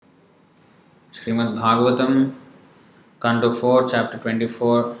Srimad Bhagavatam, Canto 4, Chapter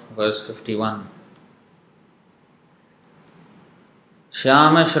 24, Verse 51.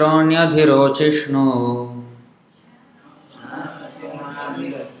 Shyama Shronyadhirochishnu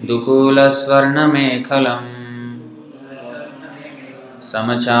Dukula Swarnamekhalam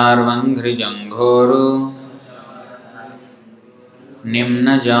Samacharvangri Janghoru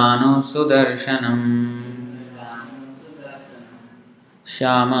Nimna Janu Sudarshanam.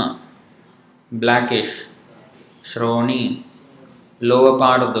 Shyama, blackish. Shroni, lower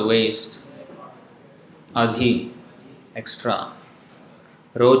part of the waist. Adhi, extra.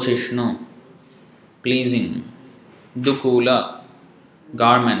 Rochishnu, pleasing. Dukula,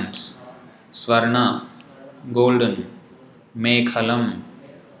 garments. Swarna, golden. Mekhalam,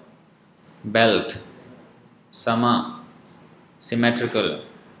 belt. Sama, symmetrical.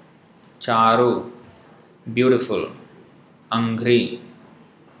 Charu, beautiful. Angri,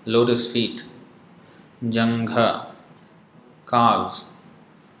 lotus feet. Jangha, calves.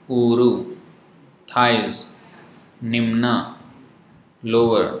 Uru, thighs. Nimna,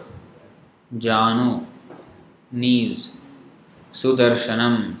 lower. Janu, knees.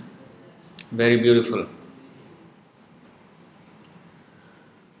 Sudarshanam, very beautiful.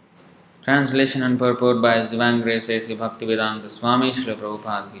 Translation and purport by His Divine Grace A.C. Bhaktivedanta Swami Srila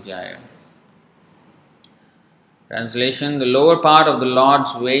Prabhupada Ki Jaya. Translation: the lower part of the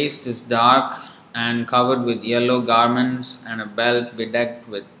Lord's waist is dark and covered with yellow garments and a belt bedecked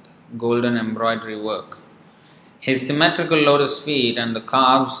with golden embroidery work. His symmetrical lotus feet and the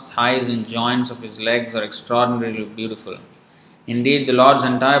calves, thighs and joints of his legs are extraordinarily beautiful. Indeed, the Lord's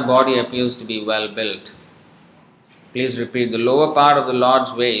entire body appears to be well built. Please repeat. The lower part of the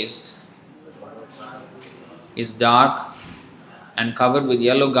Lord's waist is dark and covered with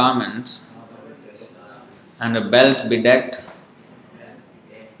yellow garments and a belt bedecked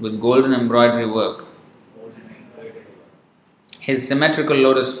with golden embroidery work. His symmetrical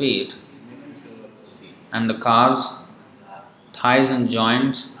lotus feet and the calves, thighs and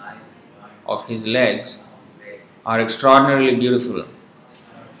joints of his legs are extraordinarily beautiful.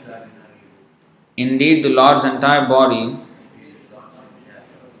 Indeed, the Lord's entire body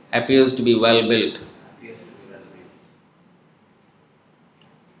appears to be well built.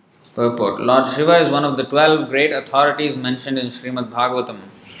 Purport: Lord Shiva is one of the 12 great authorities mentioned in Srimad Bhagavatam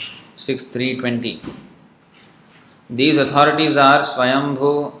 6.3.20. These authorities are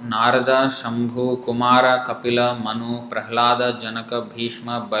Swayambhu, Narada, Shambhu, Kumara, Kapila, Manu, Prahlada, Janaka,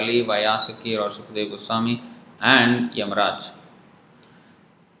 Bhishma, Bali, Vayasaki or Sukadeva Goswami and Yamaraj.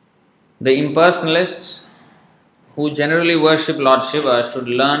 The impersonalists who generally worship Lord Shiva should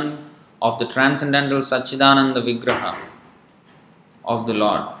learn of the transcendental Satchidananda Vigraha of the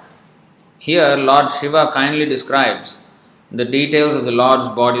Lord. Here, Lord Shiva kindly describes the details of the Lord's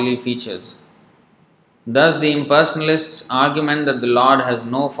bodily features. Thus, the impersonalists' argument that the Lord has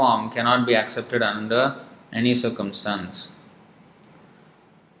no form cannot be accepted under any circumstance.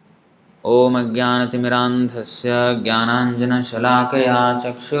 Om Ajnanatimirandhasya Jnananjana Shalakaya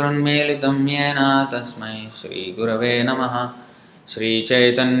Chakshurunmelitam Yena Tasmai Shri Gurave Namaha Shri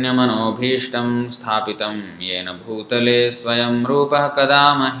Chaitanya Manobhishtam Sthapitam Yena Bhutale Swayam Rupah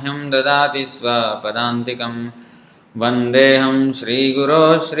Kada Mahyam Dadati Sva Padantikam Vandeham Shri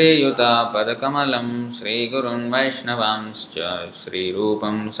Guru Shri Yuta Padakamalam Shri Gurun Vaishnavamscha Shri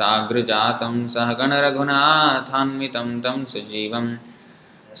Rupam Sagrajatam Sahagana Raghunathanvitam Tam Sajivam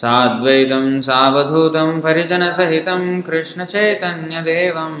Sadvaitam Savadhutam Parijana Sahitam Krishna Chaitanya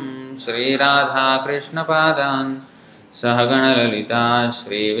Devam Shri Radha Krishna Padan Sahagana Lalita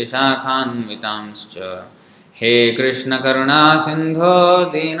Shri Vishakhanvitamscha He Krishna Karuna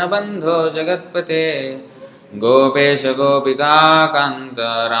Sindho Dinabandho Jagatpate Gopesha Gopika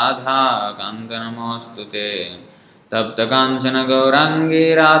Kanta Radha Kanta Namostute Tapta Kanchana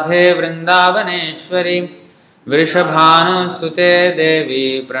Gaurangi Radhe Vrindavaneshwari Vrishabhanusute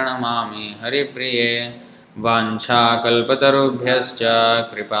Devi Pranamami Haripriye Vancha Kalpatarubhyascha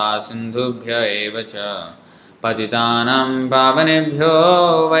Kripa Sindhubhya Evacha Patitanam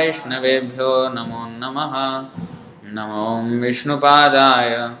Pavanebhyo Vaishnavebhyo Namo Namaha Namo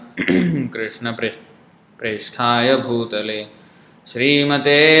Vishnupadaya Krishna Preshthaya Bhutale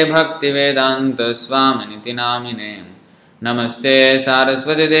Srimate Bhaktivedanta Swaminiti Namine Namaste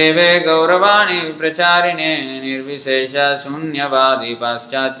Saraswati Deve Gauravani Pracharine Nirvisesha Shunyavadi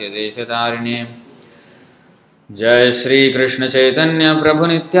Paschatya Deshatarine Jai Shri Krishna Chaitanya Prabhu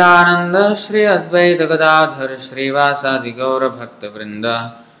Nityananda Shri Advaita Gadadhar Shri Vasadi Gaura Bhakta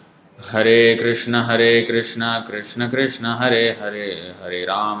Vrinda Hare Krishna Krishna Krishna Hare Hare Hare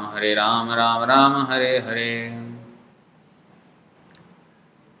Ram Ram Ram Hare Hare.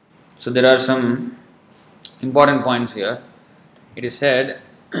 So there are some important points here. It is said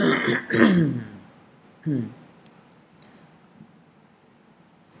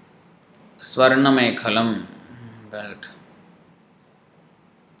Swarnamekhalam belt.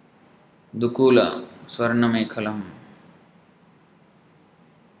 Dukula Swarnamekhalam.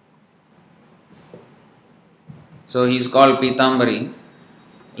 So he is called Pitambari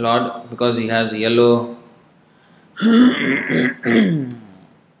Lord because he has yellow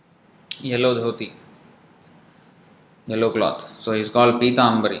dhoti, yellow cloth. So he is called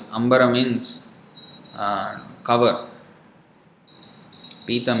Pitambari. Ambara means cover.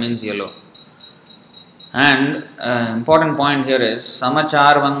 Pita means yellow. And important point here is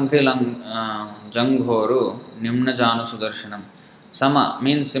Samachar Vangilang Janghoru Nimna Janu Sudarshanam. Sama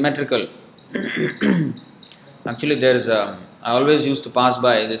means symmetrical. Actually, there is I always used to pass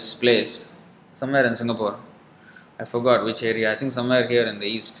by this place somewhere in Singapore. I forgot which area. I think somewhere here in the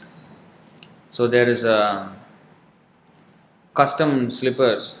east. So there is custom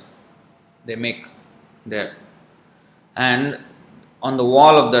slippers they make there, and on the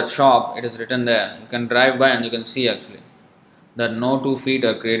wall of that shop it is written there. You can drive by and you can see actually that no 2 feet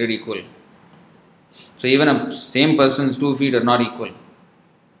are created equal. So even a same person's 2 feet are not equal.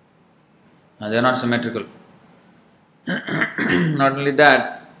 They are not symmetrical. Not only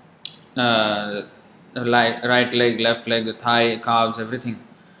that, the right leg, left leg, the thigh, calves, everything.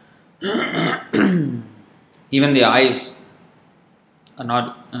 Even the eyes are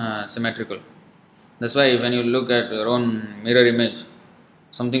not symmetrical. That's why when you look at your own mirror image,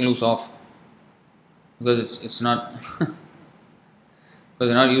 something looks off because it's not because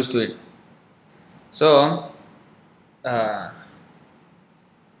you're not used to it. So I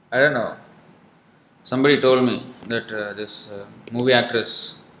don't know. Somebody told me that this movie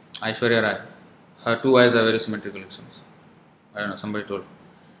actress Aishwarya Rai, her 2 eyes are very symmetrical. It seems. I don't know. Somebody told.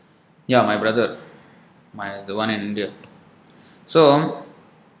 Yeah, my brother, the one in India. So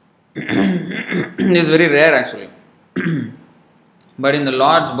it is very rare actually. But in the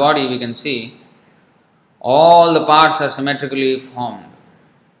Lord's body we can see all the parts are symmetrically formed.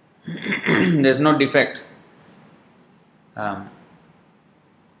 There is no defect.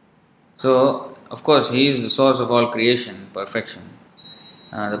 So of course he is the source of all creation, perfection.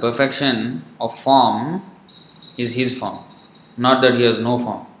 The perfection of form is his form. Not that he has no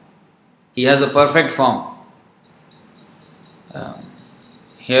form. He has a perfect form.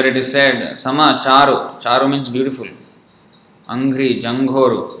 Here it is said, Sama Charu. Charu means beautiful. Angri,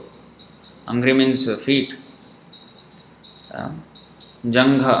 Janghoru. Angri means feet.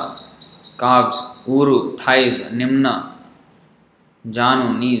 Jangha, calves. Uru, thighs. Nimna,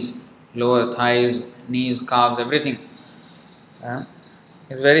 Janu, knees. Lower thighs, knees, calves, everything.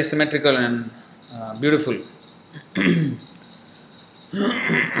 It's very symmetrical and beautiful.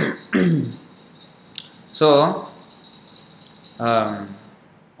 So,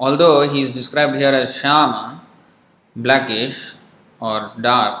 although he is described here as Shama, blackish or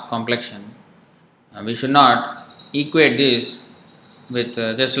dark complexion, we should not equate this with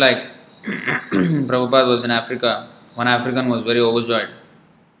just like Prabhupada was in Africa. One African was very overjoyed.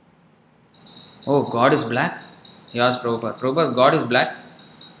 Oh, God is black? He asked Prabhupada, Prabhupada, God is black?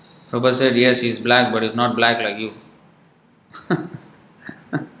 Prabhupada said, yes, he is black, but he is not black like you.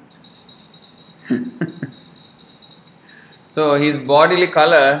 So his bodily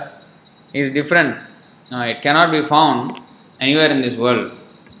color is different. It cannot be found anywhere in this world.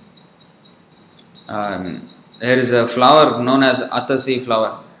 There is a flower known as Atasi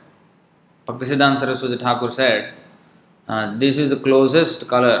flower. Bhaktisiddhanta Saraswati Thakur said, this is the closest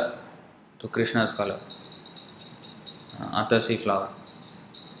color to Krishna's color. Atasi flower.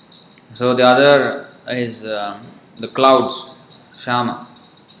 So the other is the clouds, Shama.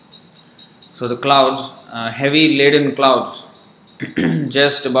 So the clouds, heavy laden clouds,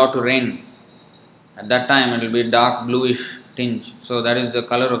 just about to rain. At that time it will be dark bluish tinge. So that is the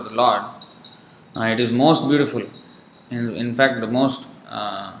color of the Lord. It is most beautiful. In fact, the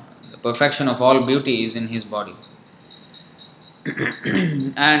perfection of all beauty is in his body.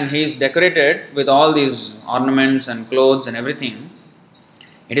 And he is decorated with all these ornaments and clothes and everything.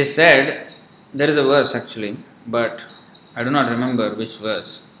 It is said, there is a verse actually, but I do not remember which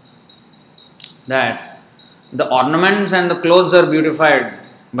verse, that the ornaments and the clothes are beautified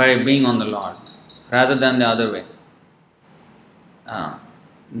by being on the Lord rather than the other way.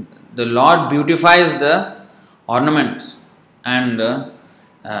 The Lord beautifies the ornaments and the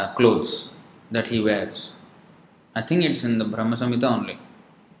clothes that he wears. I think it's in the Brahma Samhita only.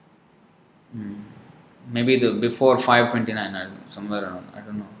 Maybe before 529, somewhere around, I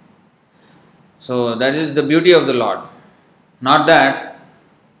don't know. So that is the beauty of the Lord. Not that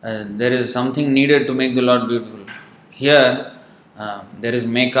there is something needed to make the Lord beautiful. Here, there is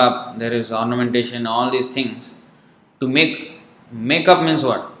makeup, there is ornamentation, all these things. To makeup means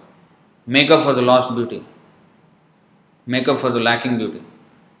what? Makeup for the lost beauty, makeup for the lacking beauty.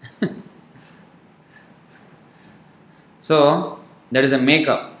 So, there is a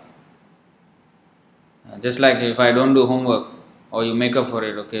makeup. Just like if I don't do homework, or you make up for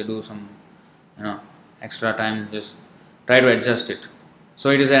it, okay, do some, extra time, just try to adjust it. So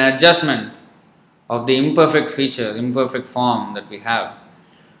it is an adjustment of the imperfect feature, imperfect form that we have.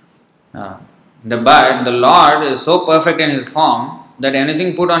 But the Lord is so perfect in His form that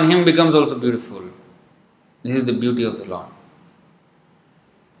anything put on Him becomes also beautiful. This is the beauty of the Lord.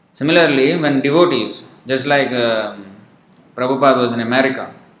 Similarly, when devotees, just like Prabhupada was in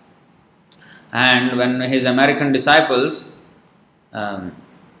America, and when his American disciples, from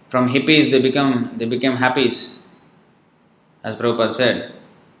hippies they became happies, as Prabhupada said.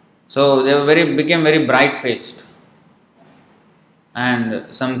 So they became very bright faced.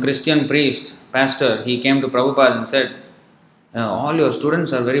 And some Christian priest, pastor, he came to Prabhupada and said, all your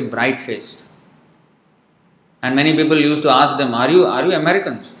students are very bright faced. And many people used to ask them, are you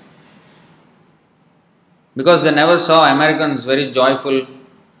Americans? Because they never saw Americans very joyful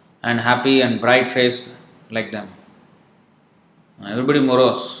and happy and bright faced like them. Everybody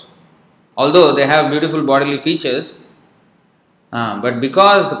morose. Although they have beautiful bodily features, but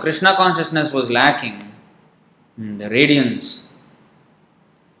because the Krishna consciousness was lacking, the radiance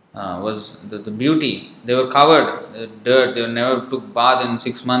was the beauty. They were covered, the dirt, they never took bath in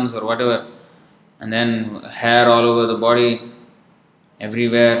 6 months or whatever, and then hair all over the body,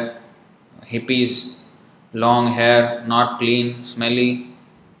 everywhere, hippies, long hair, not clean, smelly.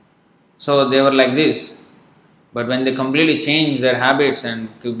 So they were like this. But when they completely changed their habits and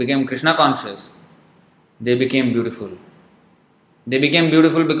became Krishna conscious, they became beautiful. They became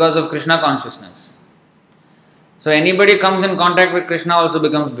beautiful because of Krishna consciousness. So anybody comes in contact with Krishna also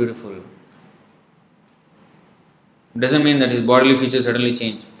becomes beautiful. It doesn't mean that his bodily features suddenly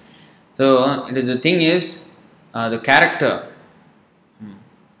change. So the thing is, the character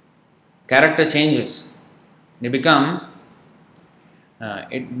changes. They become,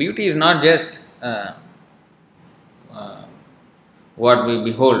 beauty is not just what we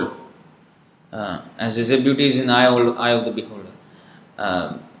behold. As they say, beauty is in the eye of the beholder.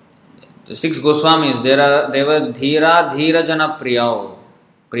 The 6 Goswamis, they were dhira jana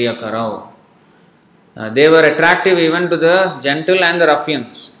priyakarao. They were attractive even to the gentle and the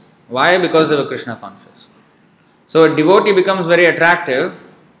ruffians. Why? Because they were Krishna conscious. So a devotee becomes very attractive.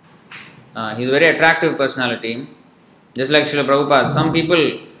 He's a very attractive personality. Just like Srila Prabhupada,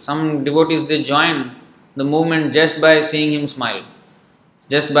 some devotees, they join the movement just by seeing him smile,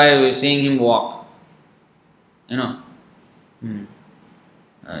 just by seeing him walk,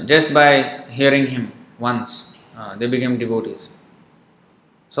 just by hearing him once, they became devotees.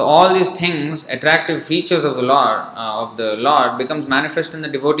 So all these things, attractive features of the Lord, becomes manifest in the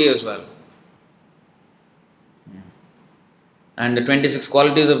devotee as well. And the 26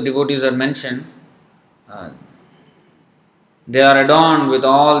 qualities of devotees are mentioned. They are adorned with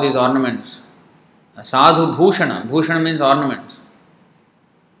all these ornaments. Sadhu bhushana. Bhushana means ornaments.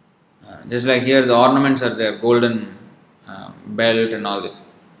 Just like here, the ornaments are there, golden belt and all this.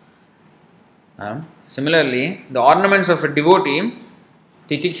 Similarly, the ornaments of a devotee,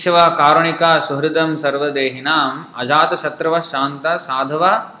 titikshava karunika suhridam sarvadehinam ajata satrava shanta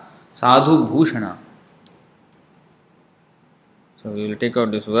sadhava sadhu bhushana. So we will take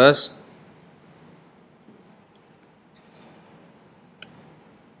out this verse.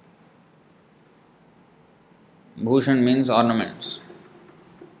 Bhushan means ornaments.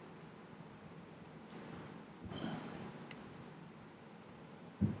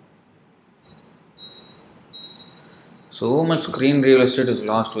 So much screen real estate is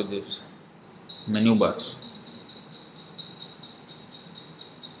lost with these menu bars.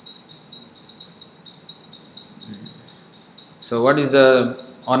 So what is the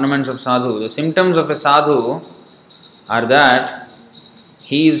ornaments of sadhu? The symptoms of a sadhu are that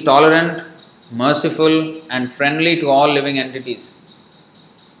he is tolerant, merciful and friendly to all living entities.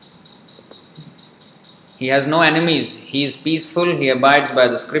 He has no enemies, he is peaceful, he abides by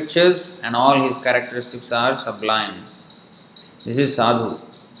the scriptures and all his characteristics are sublime. This is sadhu.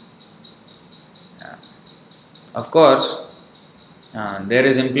 Of course, there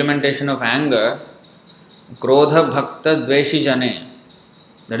is implementation of anger, krodha bhakta dveshi jane.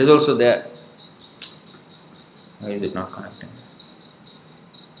 That is also there. Why is it not connecting?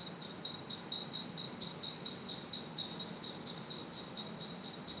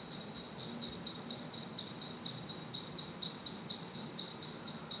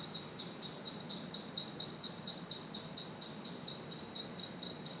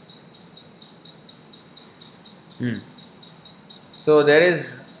 Hmm. So there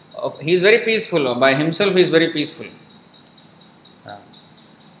is, he is very peaceful. By himself he is very peaceful.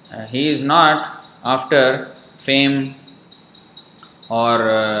 He is not after fame,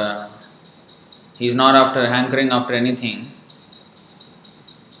 or he is not after hankering after anything.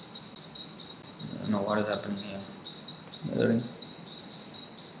 No, what is happening here?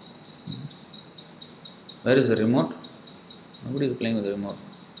 Where is the remote? Nobody is playing with the remote.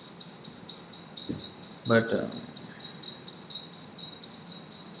 But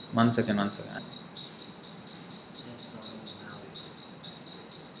one second.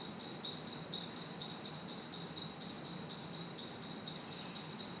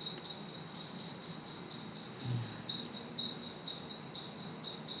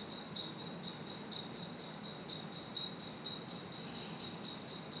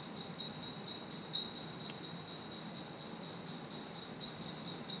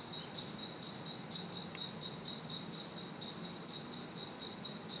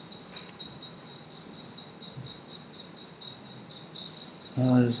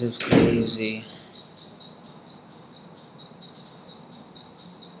 Oh, this is crazy.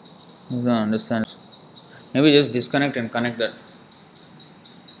 I don't understand. Maybe just disconnect and connect that.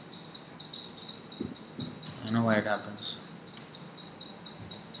 I know why it happens.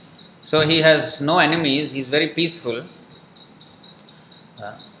 So he has no enemies, he is very peaceful.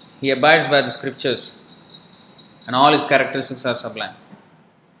 He abides by the scriptures, and all his characteristics are sublime.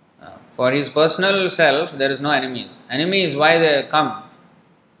 For his personal self, there is no enemies. Enemy is why they come.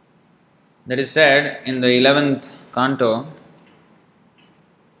 That is said in the 11th canto.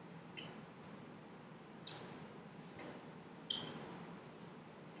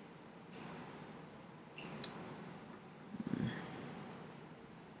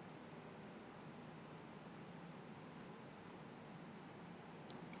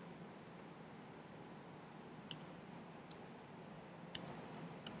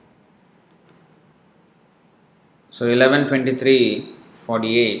 So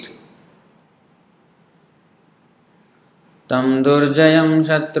 11:23:48. Tam durjayam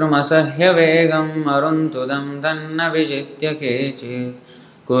shatrumasahya vegam aruntudam dhanna vijitya kechit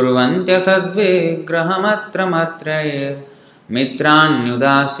kurvantya sadvigraham matrayer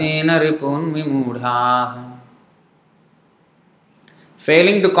mitranyudasena ripun vimudhah.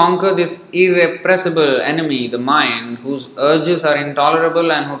 Failing to conquer this irrepressible enemy, the mind, whose urges are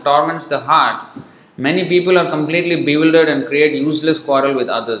intolerable and who torments the heart, many people are completely bewildered and create useless quarrel with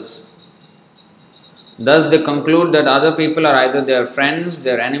others. Thus they conclude that other people are either their friends,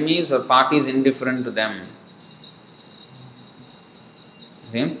 their enemies, or parties indifferent to them.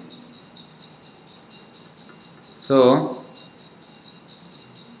 See? So,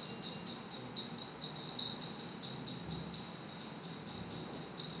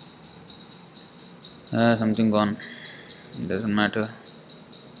 something gone. It doesn't matter.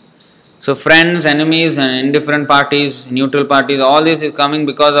 So friends, enemies and indifferent parties, neutral parties, all this is coming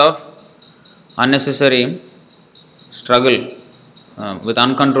because of unnecessary struggle with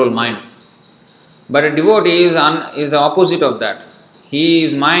uncontrolled mind. But a devotee is the opposite of that.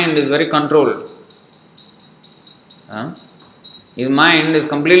 His mind is very controlled. His mind is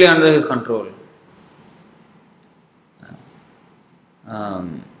completely under his control.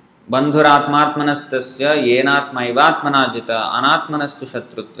 बंधुरात्मात्मनस्त्य येनात्मैवात्मनाजिता अनात्मनस्तु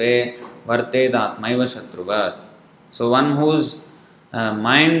शत्रुत्वे वर्तेदात्मैव शत्रुवत्. So one whose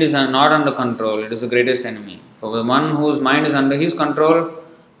mind is not under control, it is the greatest enemy. For the one whose mind is under his control,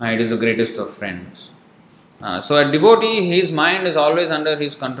 it is the greatest of friends. So a devotee, his mind is always under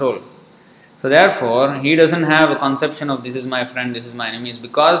his control. So therefore, he doesn't have a conception of this is my friend, this is my enemy,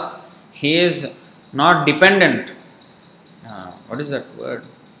 because he is not dependent. What is that word?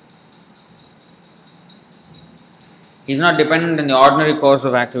 He is not dependent in the ordinary course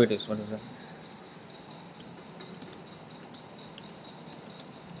of activities. What is that?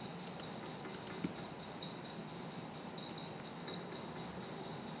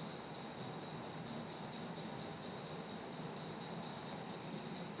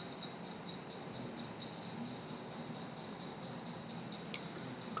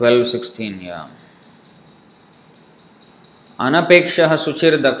 $12:16, yeah. अनपेक्षः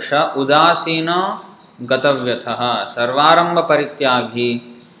शुचिर्दक्ष उदासीनो गतव्यथः सर्वारंभ परित्यागी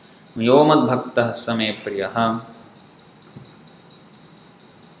यो मद्भक्तः स मे प्रियः.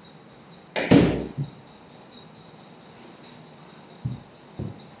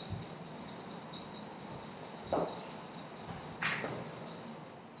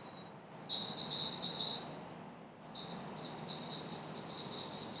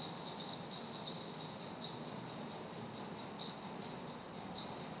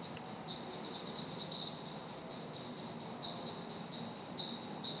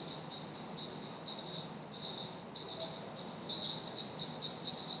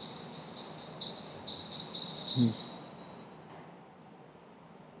 So,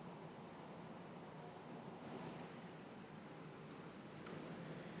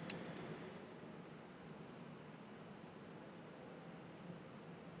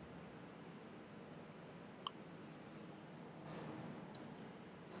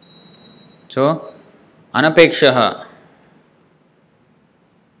 anapekshaha,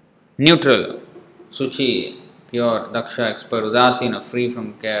 neutral, suchi, pure, daksha, expert, udasina, free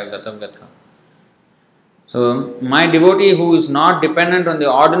from care, gatavgatha. So, my devotee who is not dependent on the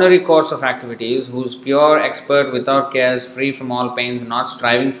ordinary course of activities, who is pure, expert, without cares, free from all pains, not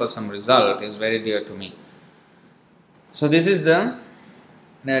striving for some result, is very dear to me. So, this is the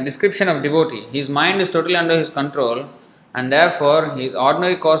description of devotee. His mind is totally under his control, and therefore, his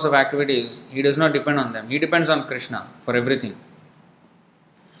ordinary course of activities, he does not depend on them. He depends on Krishna for everything.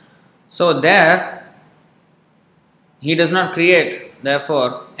 So, there, he does not create,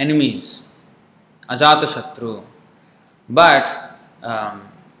 therefore, enemies. Ajata Shatru. But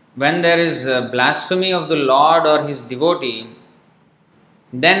when there is a blasphemy of the Lord or his devotee,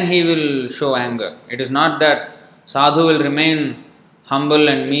 then he will show anger. It is not that sadhu will remain humble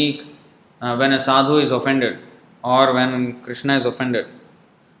and meek when a sadhu is offended or when Krishna is offended.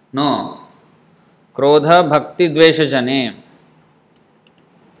 No. Krodha bhakti dvesha jane.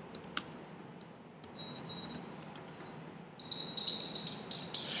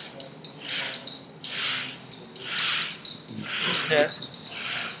 Yes.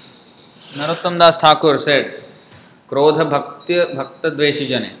 Narottam Das Thakur said, Krodha bhakta dveshi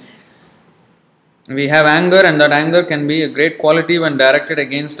jane. We have anger, and that anger can be a great quality when directed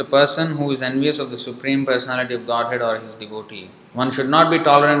against a person who is envious of the Supreme Personality of Godhead or his devotee. One should not be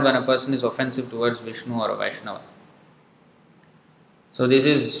tolerant when a person is offensive towards Vishnu or a Vaishnava. So this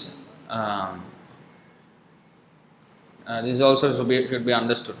is also should be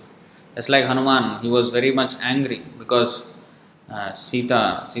understood. Just like Hanuman, he was very much angry because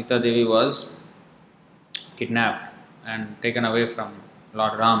Sita Devi was kidnapped and taken away from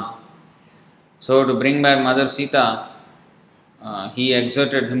Lord Ram. So to bring back Mother Sita, he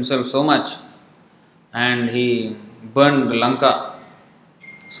exerted himself so much and he burned Lanka,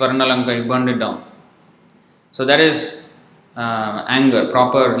 Swarna Lanka, he burned it down. So that is anger,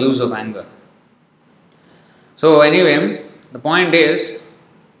 proper use of anger. So anyway, the point is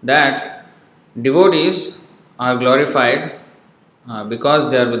that devotees are glorified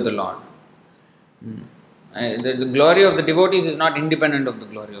because they are with the Lord. The glory of the devotees is not independent of the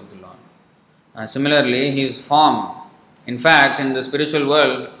glory of the Lord. Similarly, his form. In fact, in the spiritual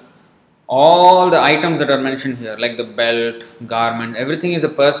world, all the items that are mentioned here, like the belt, garment, everything is a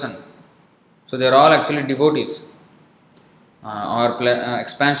person. So they are all actually devotees or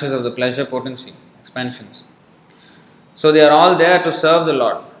expansions of the pleasure potency, expansions. So they are all there to serve the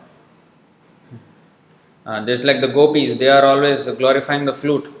Lord. Just like the gopis, they are always glorifying the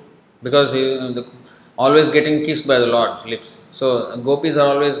flute because always getting kissed by the Lord's lips. So gopis are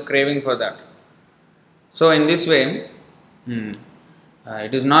always craving for that. So in this way,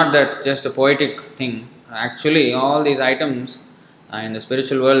 it is not that just a poetic thing. Actually, all these items in the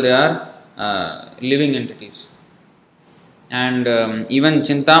spiritual world, they are living entities. And even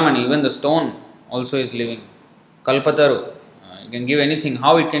Chintamani, even the stone also is living. Kalpataru, you can give anything.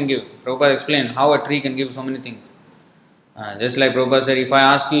 How it can give? Prabhupada explained how a tree can give so many things. Just like Prabhupada said, if I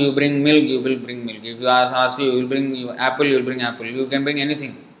ask you, you bring milk, you will bring milk. If you ask you, you will bring apple, you will bring apple. You can bring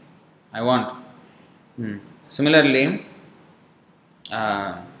anything I want. Similarly,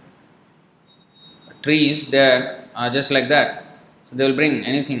 trees there are just like that. So they will bring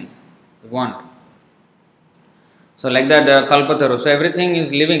anything you want. So like that, there are kalpataru. So everything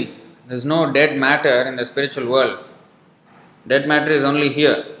is living. There is no dead matter in the spiritual world. Dead matter is only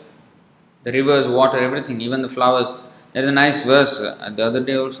here. The rivers, water, everything, even the flowers. There is a nice verse. The other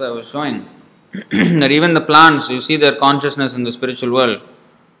day also I was showing that even the plants, you see their consciousness in the spiritual world.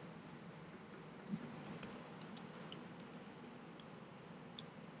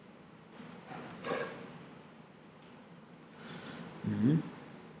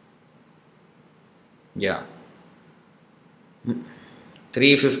 Yeah.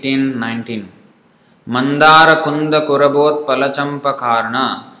 3:15-19 Mandara kunda kurabot palachampa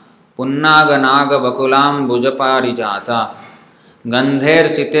karna punnaga naga bakulam bujaparijata gandher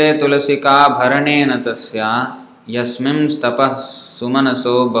site tulasika bharanena tasya yasmim stapah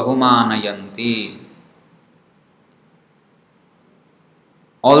sumanaso bahumanayanti.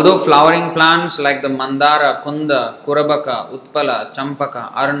 Although flowering plants like the Mandara, Kunda, Kurabaka, Utpala, Champaka,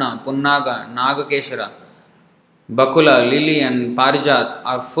 Arna, Punnaga, Nagakeshara, Bakula, Lily and Parijat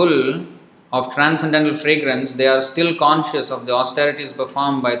are full of transcendental fragrance, they are still conscious of the austerities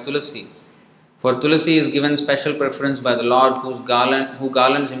performed by Tulasi For Tulasi is given special preference by the Lord who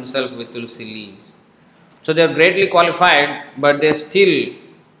garlands himself with Tulasi leaves. So they are greatly qualified, but they still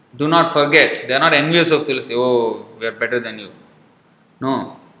do not forget. They are not envious of Tulasi. Oh, we are better than you.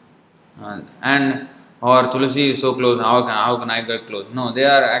 No. And or Tulasi is so close, how can I get close? No, they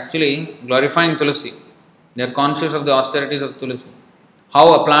are actually glorifying Tulasi. They are conscious of the austerities of Tulasi.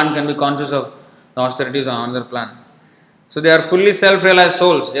 How a plant can be conscious of the austerities of another plant? So they are fully self-realized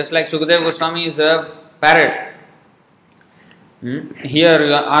souls, just like Shukadeva Goswami is a parrot. Here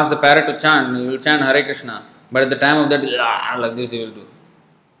you ask the parrot to chant, you will chant Hare Krishna, but at the time of that, like this you will do.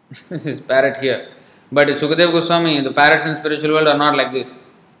 This is parrot here. But Shukadeva Goswami, the parrots in spiritual world are not like this.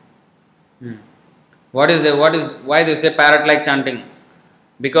 Why they say parrot-like chanting?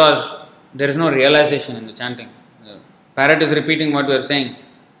 Because there is no realization in the chanting. The parrot is repeating what we are saying.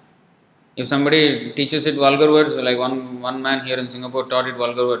 If somebody teaches it vulgar words, like one man here in Singapore taught it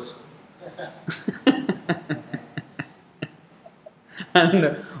vulgar words.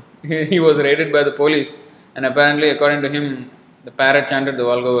 And he was raided by the police, and apparently according to him, the parrot chanted the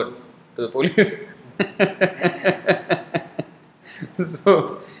vulgar word to the police.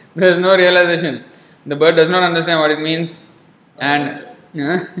 So there is no realization. The bird does not understand what it means, and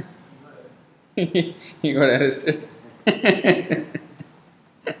he got arrested.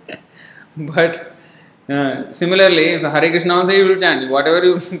 But similarly, if Hare Krishna also he will chant. Whatever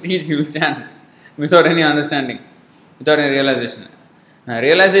you teach, he will chant without any understanding, without any realization.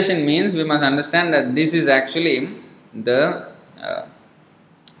 Realization means we must understand that this is actually the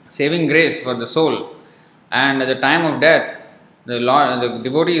saving grace for the soul. And at the time of death, the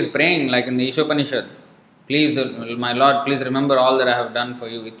devotee is praying like in the Ishopanishad. Please, my Lord, please remember all that I have done for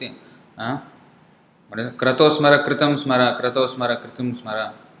you. Krato smara kritam smara, krato smara kritam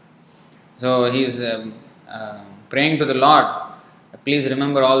smara. So he is praying to the Lord, please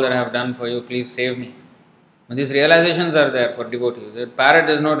remember all that I have done for you, please save me. And these realizations are there for devotees. The parrot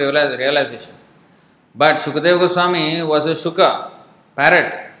does not realize realization. But Shukadeva Goswami was a Shuka,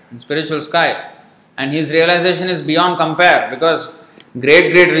 parrot in spiritual sky. And his realization is beyond compare, because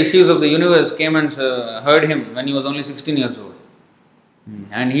great rishis of the universe came and heard him when he was only 16 years old.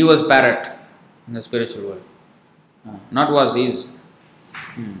 And he was parrot in the spiritual world. Not was, he is.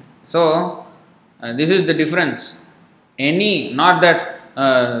 So, this is the difference. Not that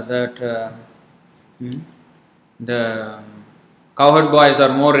the cowherd boys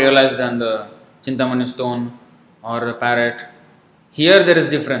are more realized than the Chintamani stone or the parrot. Here there is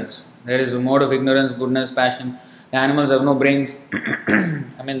difference. There is a mode of ignorance, goodness, passion. The animals have no brains.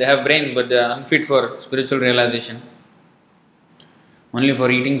 I mean, they have brains, but they are unfit for spiritual realization. Only for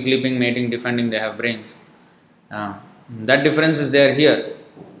eating, sleeping, mating, defending, they have brains. That difference is there here.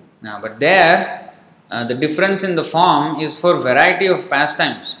 But there, the difference in the form is for variety of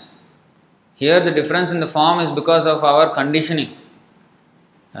pastimes. Here, the difference in the form is because of our conditioning.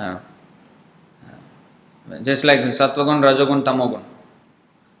 Just like Sattvagun, Rajagun, Tamogun.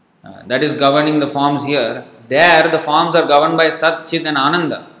 That is governing the forms here. There, the forms are governed by Sat, Chit and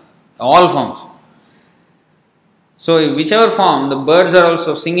Ananda. All forms. So, whichever form, the birds are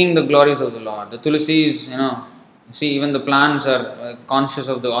also singing the glories of the Lord. The Tulasi is, see, even the plants are conscious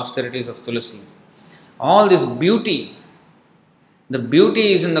of the austerities of Tulasi. All this beauty, the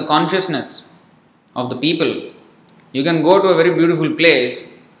beauty is in the consciousness of the people. You can go to a very beautiful place,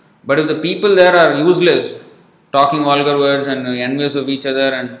 but if the people there are useless, talking vulgar words and envious of each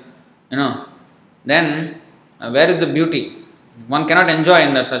other, and then where is the beauty? One cannot enjoy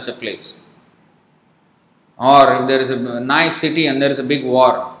in such a place. Or if there is a nice city and there is a big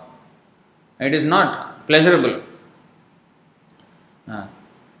war, it is not pleasurable.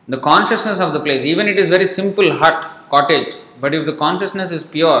 The consciousness of the place, even it is very simple hut, cottage, but if the consciousness is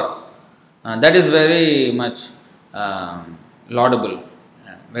pure, that is very much laudable,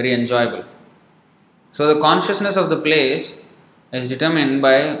 very enjoyable. So the consciousness of the place is determined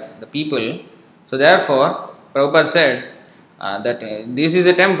by the people. So therefore, Prabhupada said that this is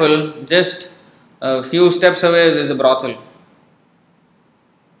a temple, just a few steps away there is a brothel.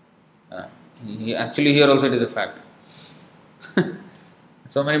 Actually here also it is a fact.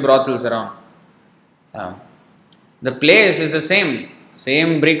 So many brothels around. The place is the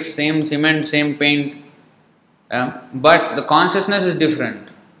same bricks, same cement, same paint, but the consciousness is different.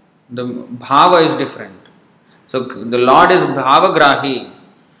 The bhava is different. So the Lord is bhavagrahi.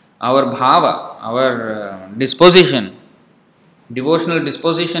 Our bhava, our disposition, devotional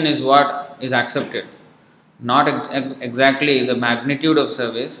disposition is what is accepted. Not exactly the magnitude of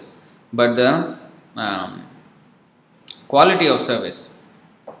service, but the quality of service.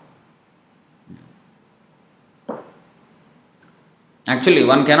 Actually,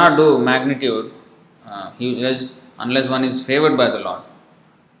 one cannot do magnitude unless one is favored by the Lord.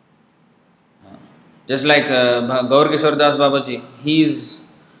 Just like Gaur Kishore Das Babaji, he is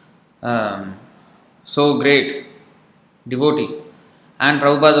so great devotee, and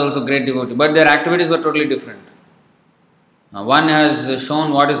Prabhupada is also great devotee, but their activities were totally different. One has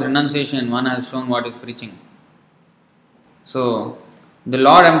shown what is renunciation, one has shown what is preaching. So, the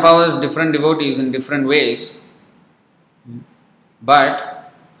Lord empowers different devotees in different ways,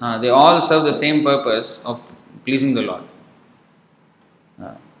 but they all serve the same purpose of pleasing the Lord.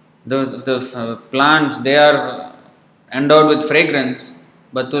 The plants, they are endowed with fragrance,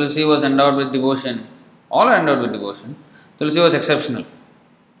 but Tulsi was endowed with devotion. All are endowed with devotion. Tulsi was exceptional.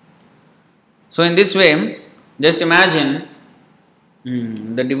 So in this way, just imagine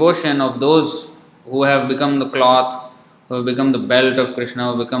the devotion of those who have become the cloth, who have become the belt of Krishna,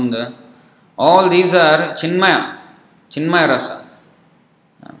 who have become all these are Chinmaya rasa.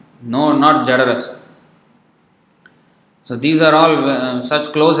 No, not Jada rasa. So these are all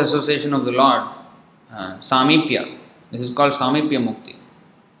such close association of the Lord, Samipya. This is called Samipya Mukti.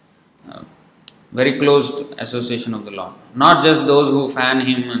 Very close association of the Lord. Not just those who fan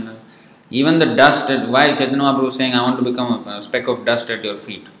Him, and even the dust. Why Chaitanya Mahaprabhu is saying, I want to become a speck of dust at your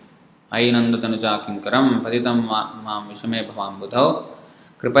feet. Ayi nandatanu kinkaram patitam mam vishame bhavam budhau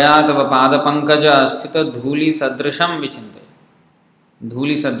kripaya tava pada pankaja sthita dhuli sadrisham vichinte.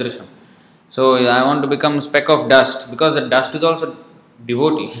 Dhuli sadrisham. So I want to become a speck of dust, because the dust is also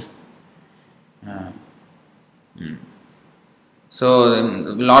devotee. So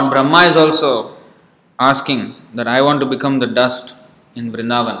Lord Brahma is also asking that I want to become the dust in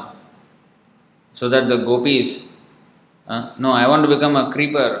Vrindavan, so that the gopis, no, I want to become a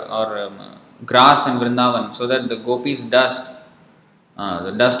creeper or grass in Vrindavan, so that the gopis' dust,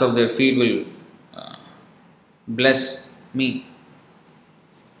 the dust of their feet will bless me.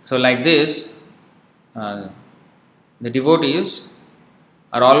 So like this, the devotees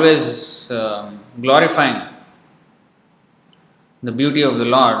are always glorifying the beauty of the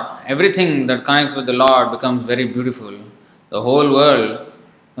Lord. Everything that connects with the Lord becomes very beautiful. The whole world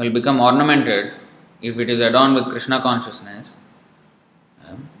will become ornamented if it is adorned with Krishna consciousness.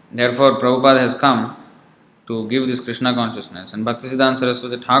 Therefore, Prabhupada has come to give this Krishna consciousness. And Bhaktisiddhanta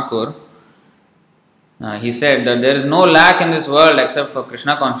Saraswati Thakur, he said that there is no lack in this world except for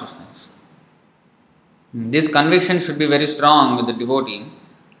Krishna consciousness. This conviction should be very strong with the devotee.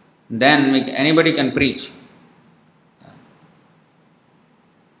 Then anybody can preach.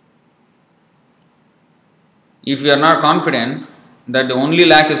 If we are not confident that the only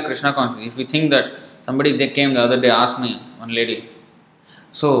lack is Krishna consciousness, if we think that they came the other day, asked me, one lady,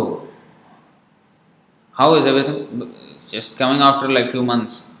 so how is everything? Just coming after like few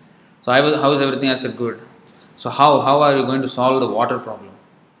months. So how is everything? I said, good. So how are you going to solve the water problem?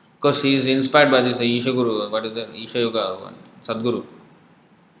 Because she is inspired by this Isha Guru, what is that? Isha Yoga, Sadguru,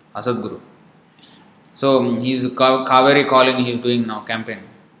 Asadguru. So he's Kaveri calling, he is doing now campaign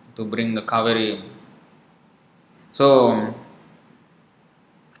to bring the Kaveri. So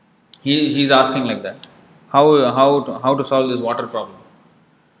she's asking like that, how to solve this water problem?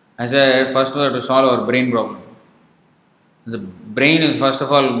 I said, first we have to solve our brain problem. The brain is first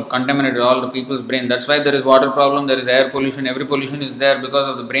of all contaminated, all the people's brain. That's why there is water problem, there is air pollution, every pollution is there because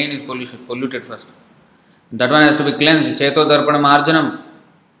of the brain is polluted first. That one has to be cleansed. Cheto darpana marjanam.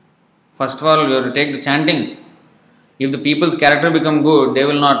 First of all, you have to take the chanting. If the people's character become good, they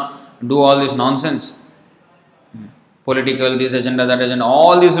will not do all this nonsense. Political, this agenda, that agenda,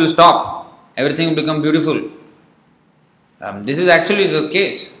 all this will stop. Everything will become beautiful. This is actually the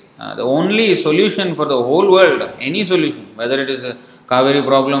case. The only solution for the whole world, any solution, whether it is a Kaveri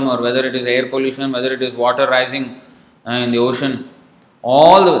problem or whether it is air pollution, whether it is water rising in the ocean,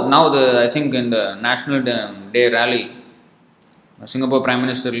 I think in the National Day rally, Singapore Prime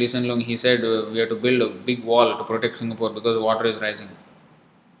Minister Lee Hsien Loong, he said we have to build a big wall to protect Singapore because water is rising.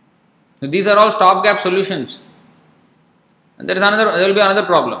 So these are all stopgap solutions. And there will be another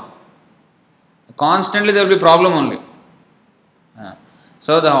problem. Constantly there will be problem only.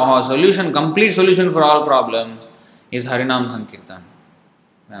 So the solution, complete solution for all problems is Harinam Sankirtan.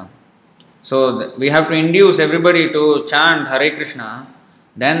 So we have to induce everybody to chant Hare Krishna.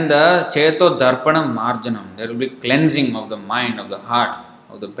 Then the Cheto Darpanam Marjanam, there will be cleansing of the mind, of the heart,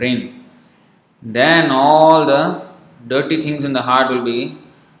 of the brain. Then all the dirty things in the heart will be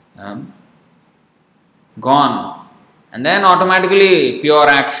gone. And then automatically pure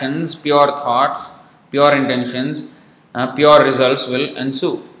actions, pure thoughts, pure intentions, pure results will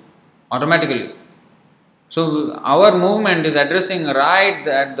ensue automatically. So our movement is addressing right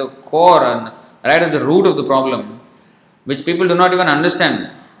at the core and right at the root of the problem. which people do not even understand.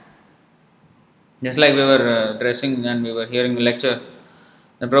 Just like we were dressing and we were hearing the lecture,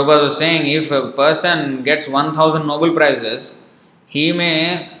 the Prabhupada was saying, if a person gets 1000 Nobel Prizes, he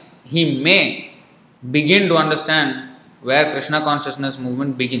may begin to understand where Krishna consciousness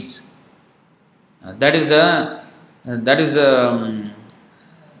movement begins. That is the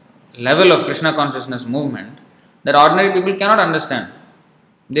level of Krishna consciousness movement that ordinary people cannot understand.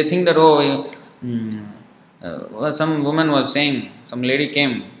 They think that, some woman was saying, some lady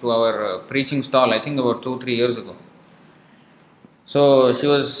came to our preaching stall, I think about 2-3 years ago. So she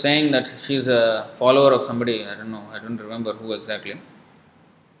was saying that she is a follower of somebody, I don't remember who exactly.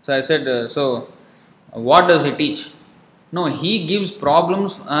 So I said, so what does he teach? No, he gives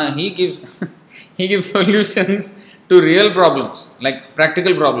problems, he gives he gives solutions to real problems, like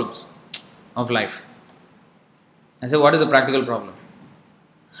practical problems of life. I said, what is the practical problem?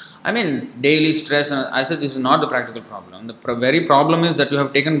 I mean, daily stress. I said, this is not the practical problem. The very problem is that you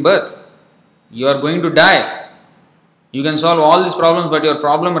have taken birth. You are going to die. You can solve all these problems, but your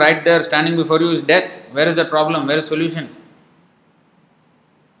problem right there standing before you is death. Where is the problem? Where is solution?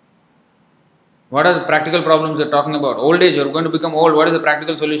 What are the practical problems you're talking about? Old age, you're going to become old. What is the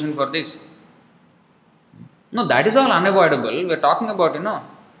practical solution for this? No, that is all unavoidable. We're talking about,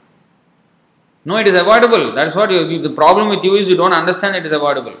 No, it is avoidable. That's what the problem with you is you don't understand it is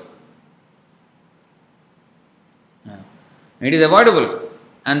avoidable. It is avoidable.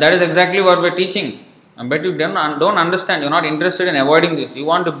 And that is exactly what we're teaching. But you don't understand. You're not interested in avoiding this. You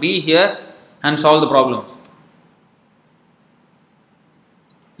want to be here and solve the problems.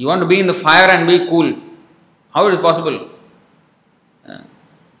 You want to be in the fire and be cool. How is it possible?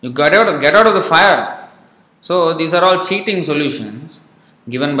 You get out of the fire. So these are all cheating solutions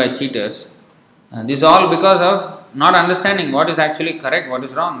given by cheaters. This is all because of not understanding what is actually correct, what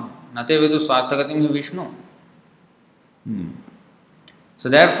is wrong. Nate vidu swarthagatim hi Vishnu. So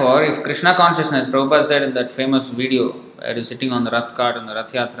therefore, if Krishna consciousness, Prabhupada said in that famous video where he is sitting on the Rath cart in the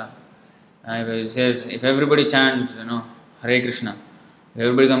Rath Yatra, he says, if everybody chants, Hare Krishna, if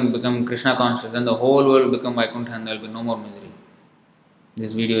everybody become Krishna conscious, then the whole world will become Vaikuntha and there will be no more misery.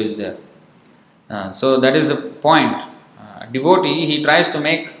 This video is there. So that is the point. Devotee, he tries to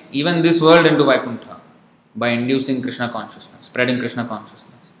make even this world into Vaikuntha by inducing Krishna consciousness, spreading Krishna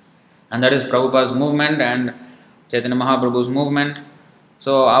consciousness. And that is Prabhupada's movement and Chaitanya Mahaprabhu's movement.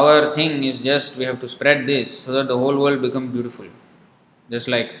 So our thing is just we have to spread this so that the whole world becomes beautiful. Just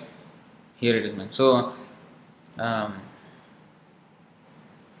like here it is meant. So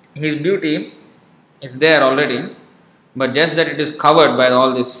his beauty is there already, but just that it is covered by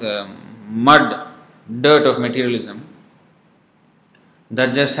all this mud, dirt of materialism,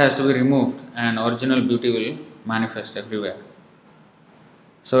 that just has to be removed and original beauty will manifest everywhere.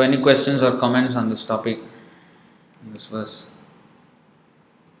 So any questions or comments on this topic, this verse?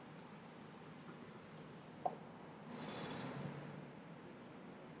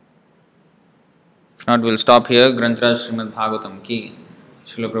 If not, we'll stop here. Granth Raj Srimad Bhagavatam ki,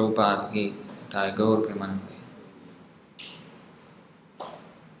 Srila Prabhupada ki, Thai Gaur Premanand.